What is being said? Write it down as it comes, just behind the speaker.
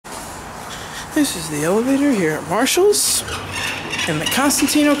This is the elevator here at Marshall's in the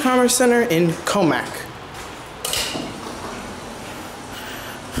Constantino Commerce Center in Commack.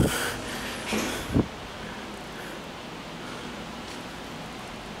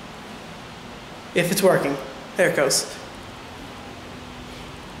 If it's working. There it goes.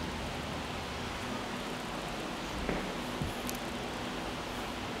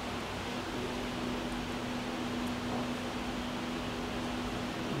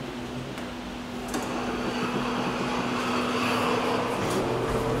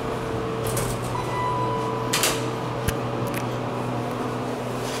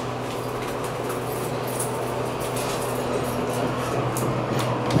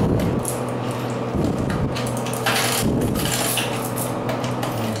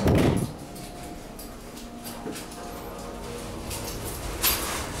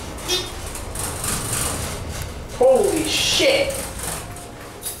 Holy shit!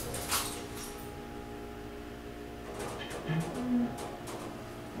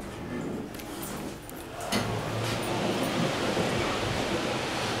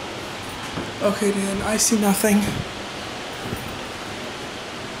 Okay, Dan, I see nothing.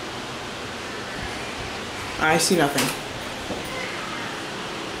 I see nothing.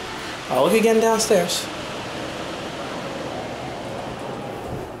 I'll look again downstairs.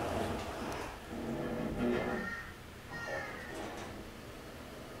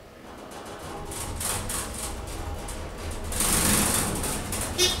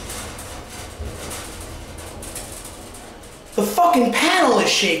 The fucking panel is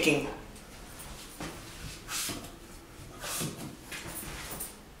shaking.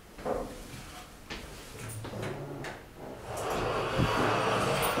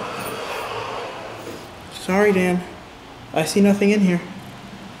 Sorry, Dan. I see nothing in here.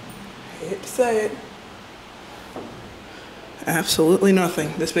 I hate to say it. Absolutely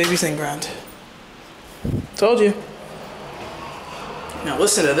nothing. This baby's in ground. Told you. Now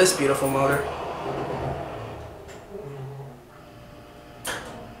listen to this beautiful motor.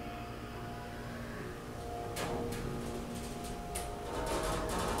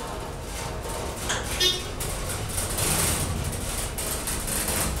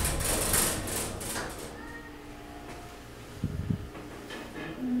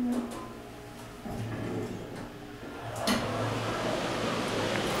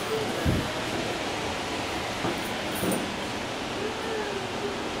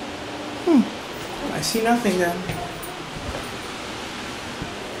 I see nothing then.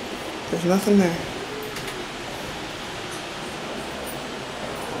 There's nothing there.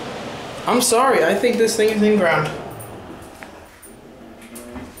 I'm sorry, I think this thing is in ground.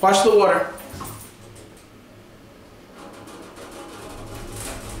 Watch the water.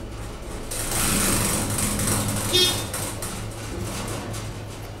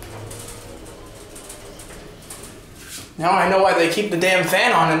 Now I know why they keep the damn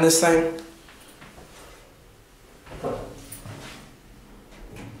fan on in this thing.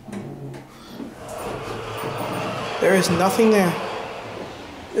 There is nothing there.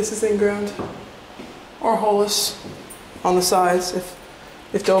 This is in ground. Or holeless on the sides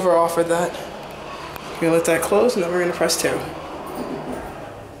if Dover offered that. We're gonna let that close and then we're gonna press 2.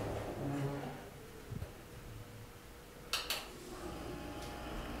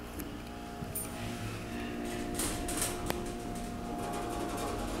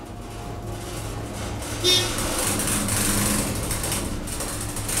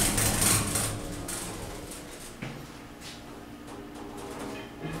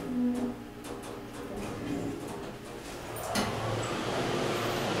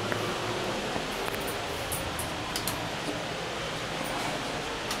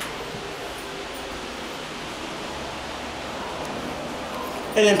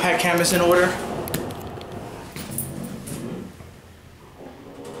 An impact cam is in order.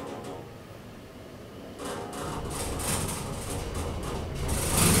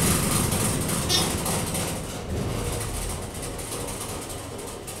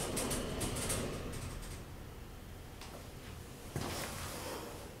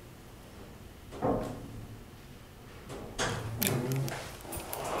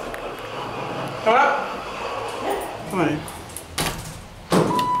 Come on up. Yeah. Come on in.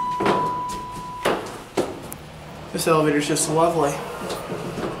 This elevator's just lovely. I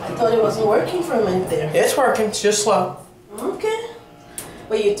thought it wasn't working for a minute there. It's working, it's just slow. Okay.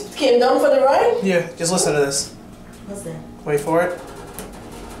 Well, you came down for the ride? Yeah, just listen to this. What's that? Wait for it.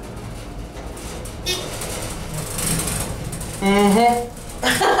 Mm-hmm.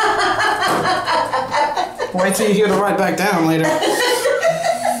 Wait till you hear the ride back down later.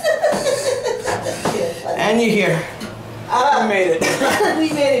 And you hear. We made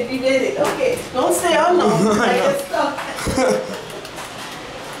it. We made it. Okay, don't stay on long. I get stuck.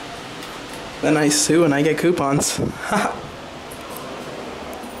 Then I sue and I get coupons.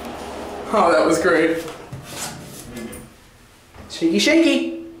 Oh, that was great. Shaky,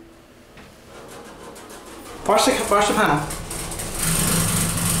 shaky. Wash the panel.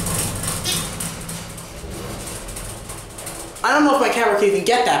 I don't know if my camera can even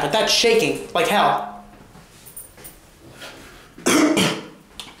get that, but that's shaking like hell.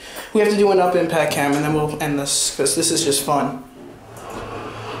 We have to do an up impact cam and then we'll end this because this is just fun.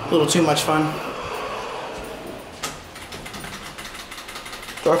 A little too much fun.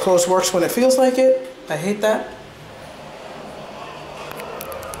 Door close works when it feels like it. I hate that.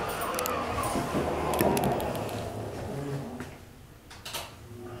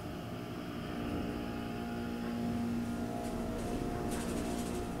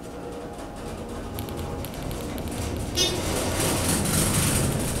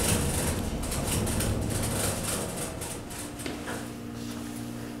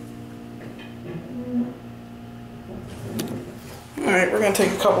 Alright, we're going to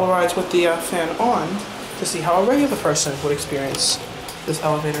take a couple of rides with the fan on to see how a regular person would experience this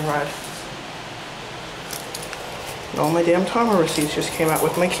elevator ride. All my damn Tower receipts just came out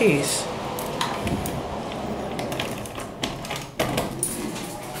with my keys.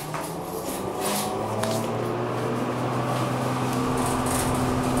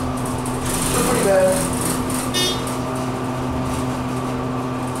 Pretty bad.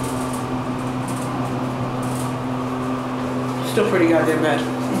 Still pretty goddamn bad.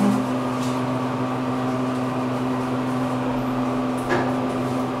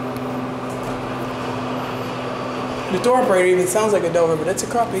 The door operator even sounds like a Dover, but it's a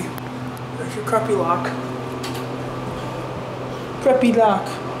Kruppy. There's your Kruppy lock. Kruppy lock.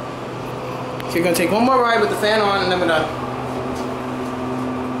 So you're gonna take one more ride with the fan on and then we're done.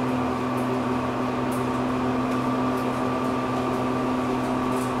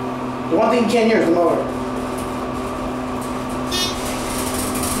 The one thing you can't hear is the motor.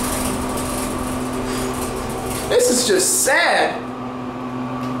 This is just sad.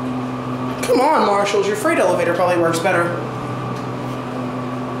 Come on, Marshalls, your freight elevator probably works better.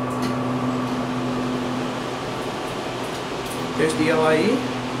 There's the LIE.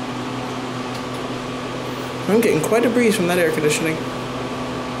 I'm getting quite a breeze from that air conditioning.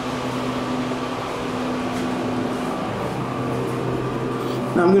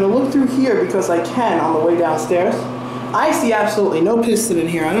 Now I'm going to look through here because I can on the way downstairs. I see absolutely no piston in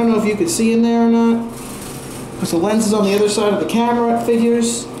here. I don't know if you could see in there or not. Because the lens is on the other side of the camera, it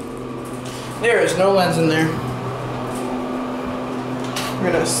figures. There is no lens in there.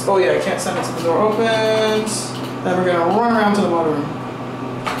 We're gonna, oh yeah, I can't send it to the door opens. Then we're gonna run around to the motor room.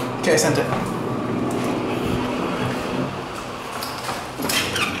 Okay, I sent it.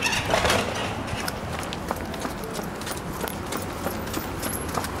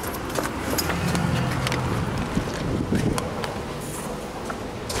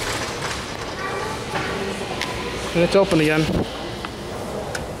 And it's open again.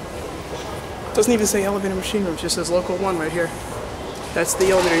 Doesn't even say elevator machine room, it just says local 1 right here. That's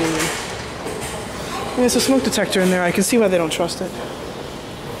the elevator union. And there's a smoke detector in there. I can see why they don't trust it.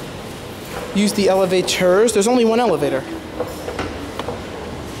 Use the elevators. There's only one elevator.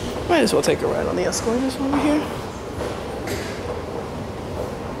 Might as well take a ride on the escalators over here.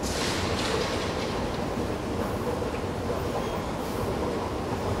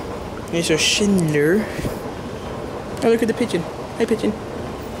 There's a Schindler. Oh, look at the pigeon. Hi, pigeon.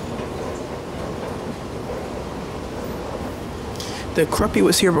 The Kruppy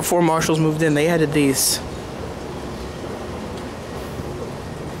was here before Marshalls moved in. They added these.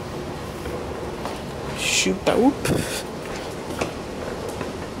 Shoot, whoop.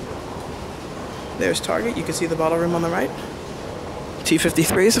 There's Target. You can see the bottle room on the right.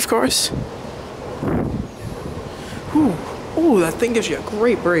 T53s, of course. Ooh, ooh, that thing gives you a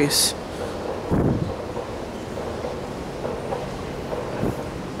great brace.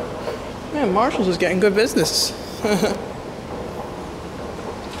 Man, Marshalls is getting good business.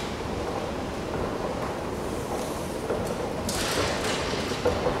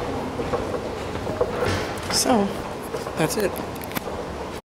 So, that's it.